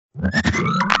Hello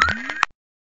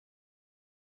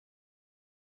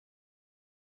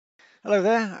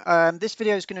there. This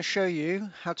video is going to show you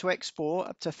how to export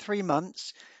up to 3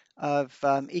 months of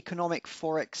economic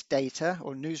Forex data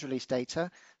or news release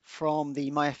data from the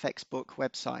Myfxbook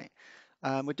website.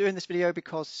 We're doing this video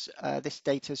because this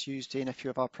data is used in a few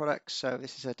of our products, so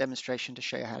this is a demonstration to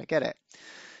show you how to get it.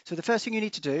 So the first thing you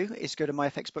need to do is go to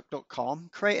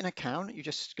myfxbook.com, create an account. You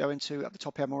just go into, at the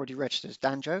top here, I'm already registered as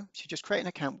Danjo. So you just create an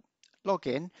account, log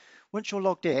in. Once you're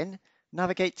logged in,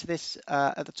 navigate to this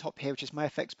at the top here, which is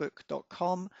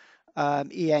myfxbook.com,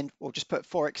 or just put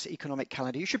Forex Economic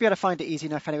Calendar. You should be able to find it easy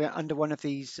enough anyway under one of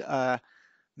these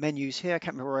menus here. I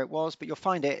can't remember where it was, but you'll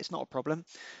find it. It's not a problem.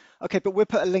 Okay, but we'll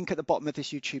put a link at the bottom of this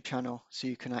YouTube channel so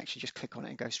you can actually just click on it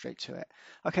and go straight to it.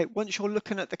 Okay, once you're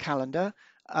looking at the calendar,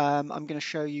 I'm going to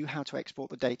show you how to export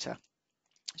the data.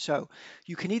 So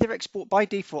you can either export by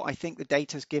default. I think the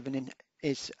data is given in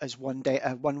is as 1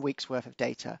 week's worth of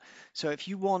data. So if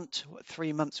you want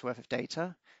 3 months worth of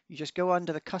data, you just go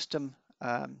under the custom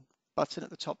button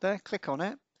at the top there, click on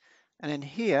it, and then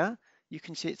here you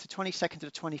can see it's the 22nd to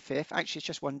the 25th. Actually, it's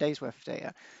just 1 day's worth of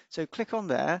data. So click on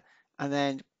there and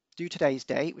then do today's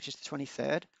date, which is the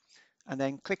 23rd, and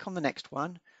then click on the next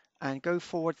one and go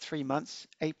forward 3 months,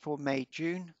 April, May,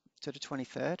 June to the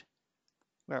 23rd.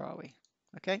 Where are we?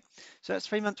 Okay, so that's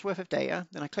 3 months worth of data.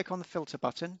 Then I click on the filter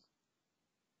button.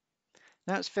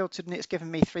 Now it's filtered and it's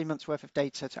given me 3 months worth of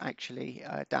data to actually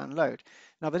download.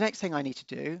 Now the next thing I need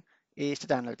to do is to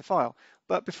download the file.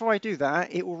 But before I do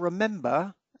that, it will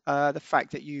remember the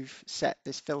fact that you've set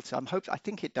this filter. I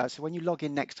think it does. So when you log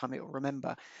in next time, it will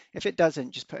remember. If it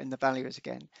doesn't, just put in the values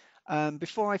again.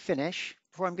 Before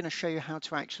I'm going to show you how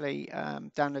to actually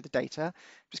download the data,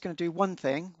 I'm just going to do one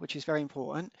thing, which is very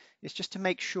important. It's just to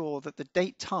make sure that the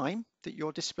date time that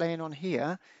you're displaying on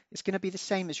here is going to be the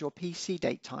same as your PC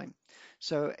date time.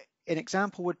 So an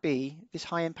example would be this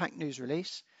high impact news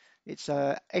release. It's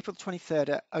April 23rd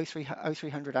at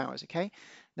 0300 hours, okay?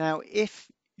 Now, if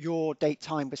your date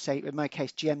time was, say, in my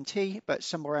case, GMT, but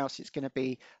somewhere else it's going to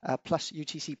be plus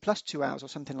UTC plus 2 hours or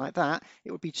something like that,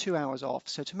 it would be 2 hours off.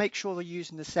 So to make sure they're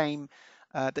using the same,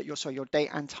 your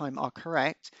date and time are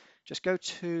correct, just go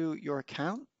to your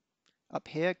account up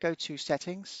here, go to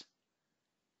settings,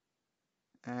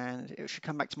 and it should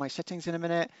come back to my settings in a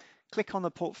minute. Click on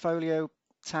the portfolio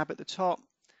tab at the top,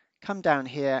 come down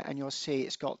here and you'll see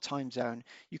it's got time zone.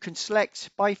 You can select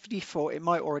by default, it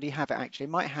might already have it actually, it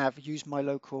might have use my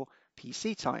local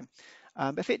PC time.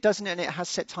 If it doesn't and it has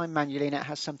set time manually and it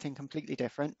has something completely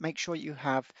different, make sure you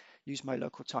have use my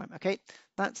local time. Okay,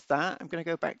 that's that. I'm going to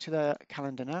go back to the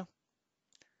calendar now.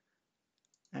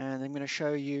 And I'm going to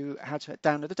show you how to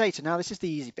download the data. Now this is the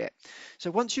easy bit.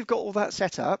 So once you've got all that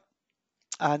set up,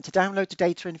 and to download the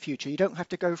data in the future, you don't have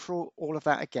to go through all of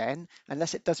that again,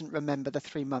 unless it doesn't remember the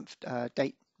 3 month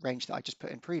date range that I just put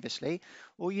in previously.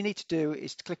 All you need to do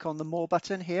is to click on the More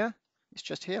button here. It's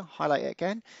just here, highlight it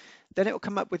again. Then it will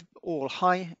come up with all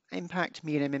high impact,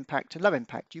 medium impact, and low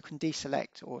impact. You can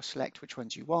deselect or select which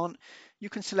ones you want. You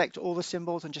can select all the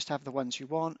symbols and just have the ones you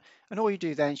want. And all you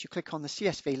do then is you click on the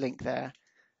CSV link there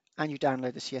and you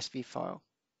download the CSV file.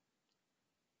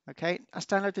 Okay, let's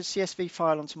download the CSV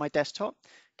file onto my desktop.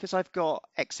 Because I've got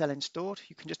Excel installed,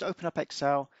 you can just open up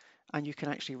Excel and you can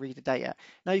actually read the data.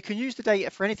 Now you can use the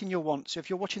data for anything you want. So if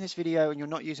you're watching this video and you're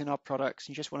not using our products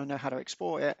and you just want to know how to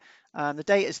export it, the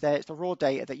data is there. It's the raw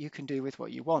data that you can do with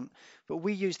what you want. But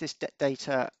we use this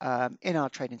data in our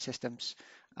trading systems.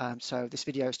 So this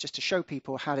video is just to show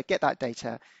people how to get that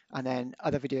data, and then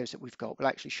other videos that we've got will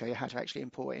actually show you how to actually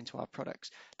import it into our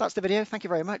products. That's the video. Thank you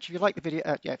very much. If you like the video,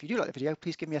 if you do like the video,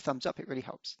 please give me a thumbs up. It really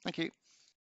helps. Thank you.